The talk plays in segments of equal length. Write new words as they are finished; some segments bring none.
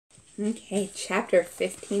Okay, chapter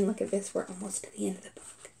 15. Look at this. We're almost to the end of the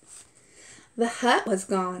book. The hut was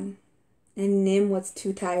gone, and Nim was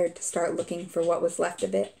too tired to start looking for what was left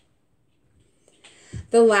of it.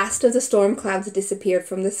 The last of the storm clouds disappeared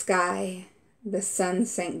from the sky. The sun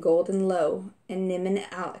sank golden low, and Nim and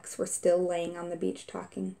Alex were still laying on the beach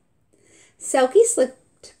talking. Selkie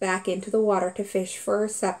slipped back into the water to fish for her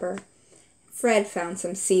supper. Fred found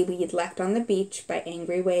some seaweed left on the beach by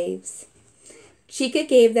angry waves. Chica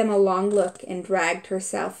gave them a long look and dragged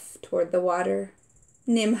herself toward the water.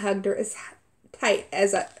 Nim hugged her as tight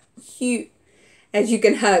as you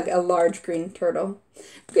can hug a large green turtle.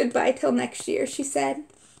 "Goodbye till next year," she said.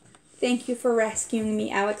 "Thank you for rescuing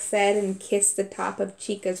me," Alex said, and kissed the top of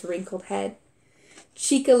Chica's wrinkled head.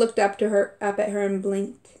 Chica looked up at her and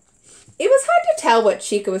blinked. It was hard to tell what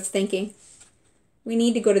Chica was thinking. "We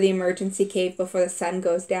need to go to the emergency cave before the sun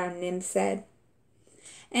goes down," Nim said.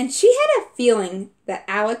 And she had a feeling that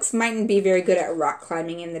Alex mightn't be very good at rock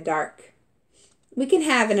climbing in the dark. "We can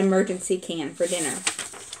have an emergency can for dinner."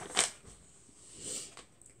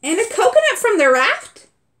 "And a coconut from the raft?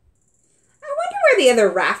 I wonder where the other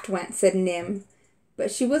raft went," said Nim.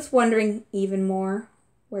 But she was wondering even more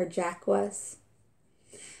where Jack was.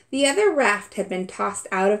 The other raft had been tossed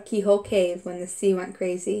out of Keyhole Cave when the sea went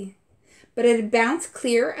crazy. But it had bounced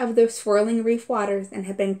clear of the swirling reef waters and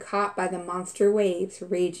had been caught by the monster waves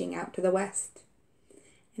raging out to the west.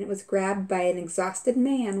 And it was grabbed by an exhausted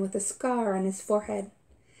man with a scar on his forehead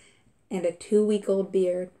and a 2-week-old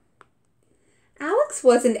beard. Alex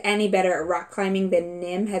wasn't any better at rock climbing than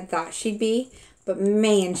Nim had thought she'd be, but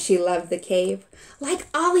man, she loved the cave. "Like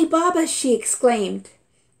Ali Baba!" she exclaimed.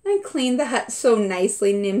 "I cleaned the hut so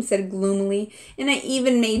nicely," Nim said gloomily, "and I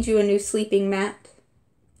even made you a new sleeping mat."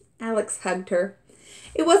 Alex hugged her.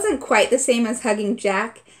 It wasn't quite the same as hugging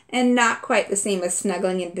Jack, and not quite the same as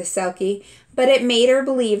snuggling into Selkie, but it made her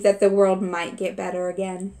believe that the world might get better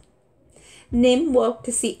again. Nim woke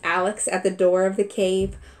to see Alex at the door of the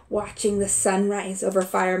cave, watching the sunrise over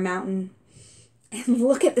Fire Mountain. "And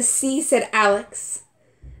look at the sea," said Alex.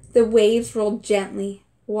 The waves rolled gently,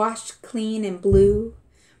 washed clean and blue.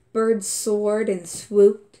 Birds soared and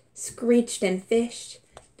swooped, screeched and fished.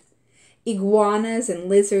 Iguanas and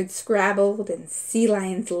lizards scrabbled, and sea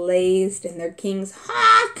lions lazed, and their king's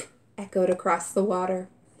honk echoed across the water.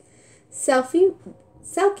 Selkie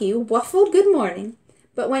waffled good morning,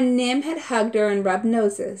 but when Nim had hugged her and rubbed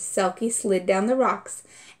noses, Selkie slid down the rocks,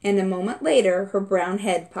 and a moment later her brown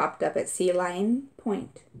head popped up at Sea Lion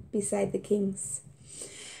Point beside the king's.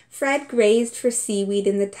 Fred grazed for seaweed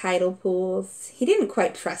in the tidal pools. He didn't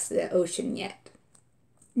quite trust the ocean yet.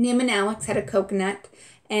 Nim and Alex had a coconut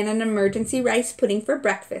and an emergency rice pudding for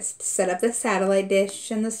breakfast, set up the satellite dish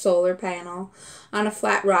and the solar panel on a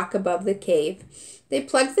flat rock above the cave. They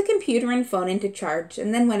plugged the computer and phone into charge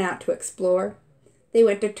and then went out to explore. They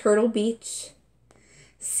went to Turtle Beach,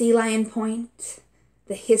 Sea Lion Point,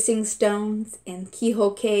 the Hissing Stones, and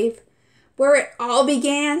Keyhole Cave. "Where it all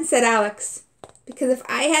began," said Alex, "because if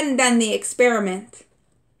I hadn't done the experiment,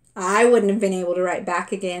 I wouldn't have been able to write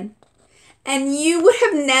back again. And you would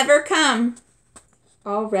have never come."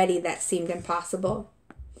 Already that seemed impossible.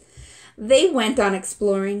 They went on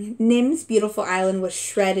exploring. Nim's beautiful island was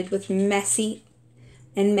shredded with messy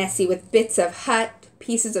with bits of hut,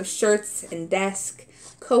 pieces of shirts and desk,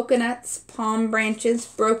 coconuts, palm branches,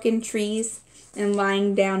 broken trees, and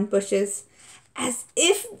lying down bushes. As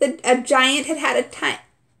if a giant had had a time.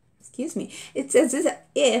 It's as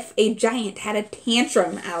if a giant had a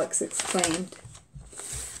tantrum, Alex exclaimed.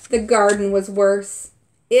 The garden was worse.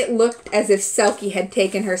 It looked as if Selkie had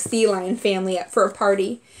taken her sea lion family up for a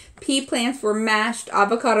party. Pea plants were mashed,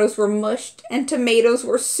 avocados were mushed, and tomatoes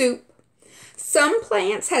were soup. Some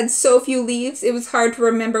plants had so few leaves it was hard to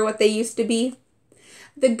remember what they used to be.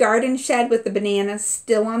 The garden shed with the bananas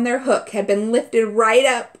still on their hook had been lifted right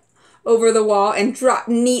up over the wall and dropped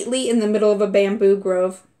neatly in the middle of a bamboo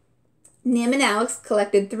grove. Nim and Alex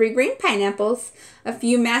collected 3 green pineapples, a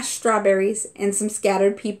few mashed strawberries, and some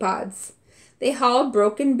scattered pea pods. They hauled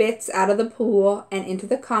broken bits out of the pool and into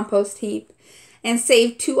the compost heap, and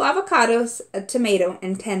saved 2 avocados, a tomato,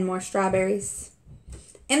 and 10 more strawberries.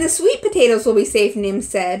 "And the sweet potatoes will be safe," Nim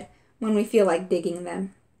said, "when we feel like digging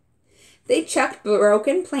them." They chucked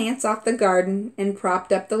broken plants off the garden and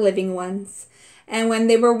propped up the living ones, and when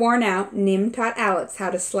they were worn out, Nim taught Alex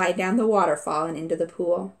how to slide down the waterfall and into the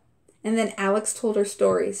pool. And then Alex told her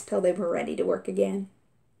stories till they were ready to work again.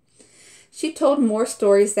 She told more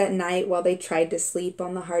stories that night while they tried to sleep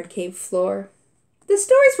on the hard cave floor. The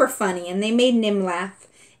stories were funny and they made Nim laugh,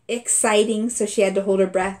 exciting so she had to hold her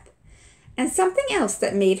breath, and something else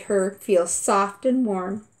that made her feel soft and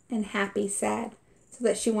warm and happy sad so so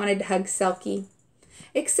that she wanted to hug Selkie.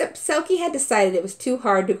 Except Selkie had decided it was too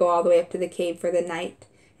hard to go all the way up to the cave for the night,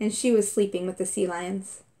 and she was sleeping with the sea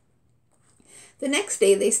lions. The next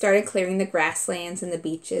day they started clearing the grasslands and the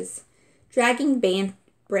beaches, dragging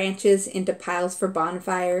branches into piles for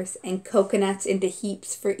bonfires and coconuts into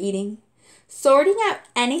heaps for eating, sorting out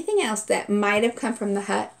anything else that might have come from the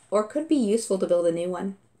hut or could be useful to build a new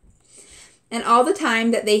one. And all the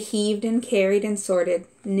time that they heaved and carried and sorted,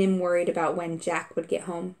 Nim worried about when Jack would get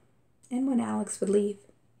home and when Alex would leave.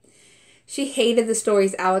 She hated the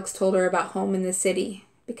stories Alex told her about home in the city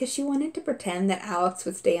because she wanted to pretend that Alex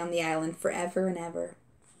would stay on the island forever and ever.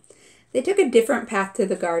 They took a different path to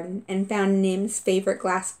the garden and found Nim's favorite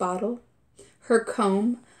glass bottle, her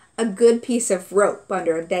comb, a good piece of rope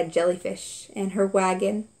under a dead jellyfish, and her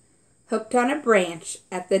wagon, hooked on a branch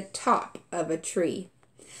at the top of a tree.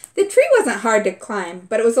 The tree wasn't hard to climb,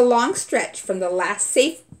 but it was a long stretch from the last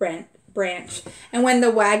safe branch, and when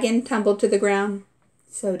the wagon tumbled to the ground,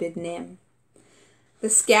 so did Nim. The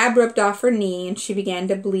scab ripped off her knee, and she began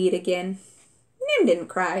to bleed again. Nim didn't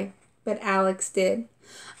cry, but Alex did.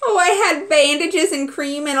 "Oh, I had bandages and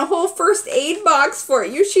cream and a whole first aid box for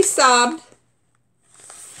you," she sobbed.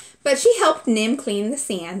 But she helped Nim clean the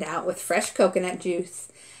sand out with fresh coconut juice,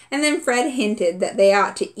 and then Fred hinted that they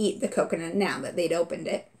ought to eat the coconut now that they'd opened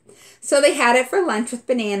it. So they had it for lunch with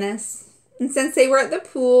bananas. And since they were at the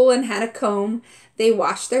pool and had a comb, they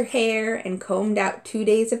washed their hair and combed out 2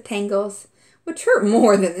 days of tangles, which hurt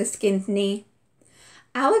more than the skinned knee.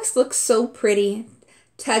 Alex looked so pretty,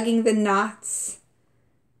 tugging the knots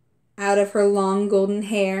out of her long golden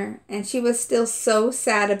hair, and she was still so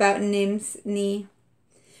sad about Nim's knee.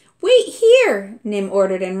 "Wait here," Nim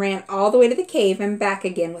ordered, and ran all the way to the cave and back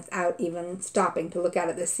again without even stopping to look out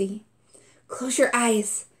at the sea. "Close your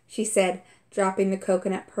eyes," she said, dropping the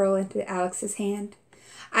coconut pearl into Alex's hand.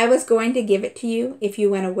 "I was going to give it to you if you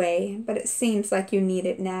went away, but it seems like you need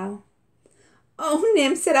it now." "Oh,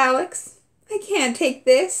 Nim," said Alex, "I can't take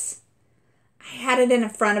this." "I had it in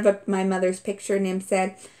front of my mother's picture," Nim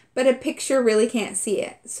said, "but a picture really can't see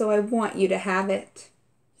it, so I want you to have it."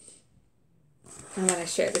 I want to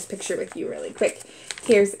share this picture with you really quick.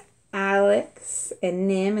 Here's Alex and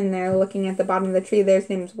Nim, and they're looking at the bottom of the tree. There's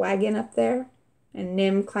Nim's wagon up there. And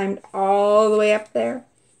Nim climbed all the way up there,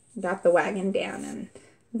 got the wagon down, and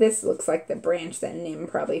this looks like the branch that Nim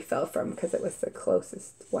probably fell from because it was the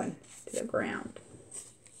closest one to the ground.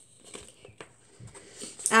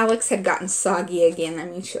 Alex had gotten soggy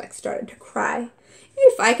again. She started to cry.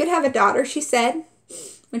 "If I could have a daughter," she said,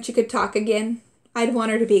 when she could talk again, "I'd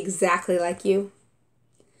want her to be exactly like you."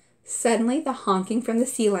 Suddenly, the honking from the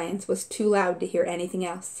sea lions was too loud to hear anything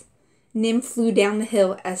else. Nim flew down the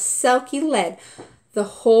hill as Selkie led the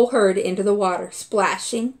whole herd into the water,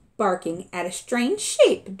 splashing, barking at a strange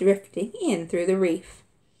shape drifting in through the reef.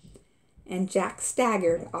 And Jack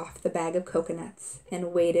staggered off the bag of coconuts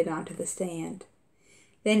and waded onto the sand.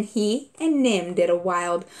 Then he and Nim did a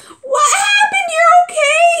wild, "What happened? You're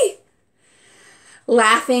okay?"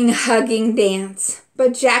 laughing, hugging dance.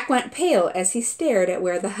 But Jack went pale as he stared at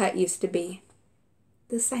where the hut used to be.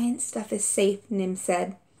 "The science stuff is safe," Nim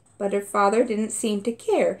said, but her father didn't seem to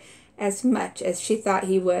care as much as she thought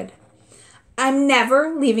he would. "I'm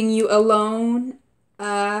never leaving you alone,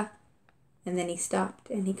 And then he stopped,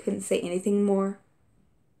 and he couldn't say anything more.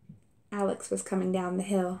 Alex was coming down the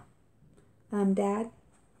hill. Dad,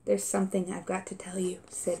 there's something I've got to tell you,"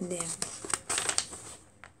 said Nim.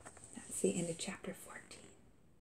 That's the end of chapter 4.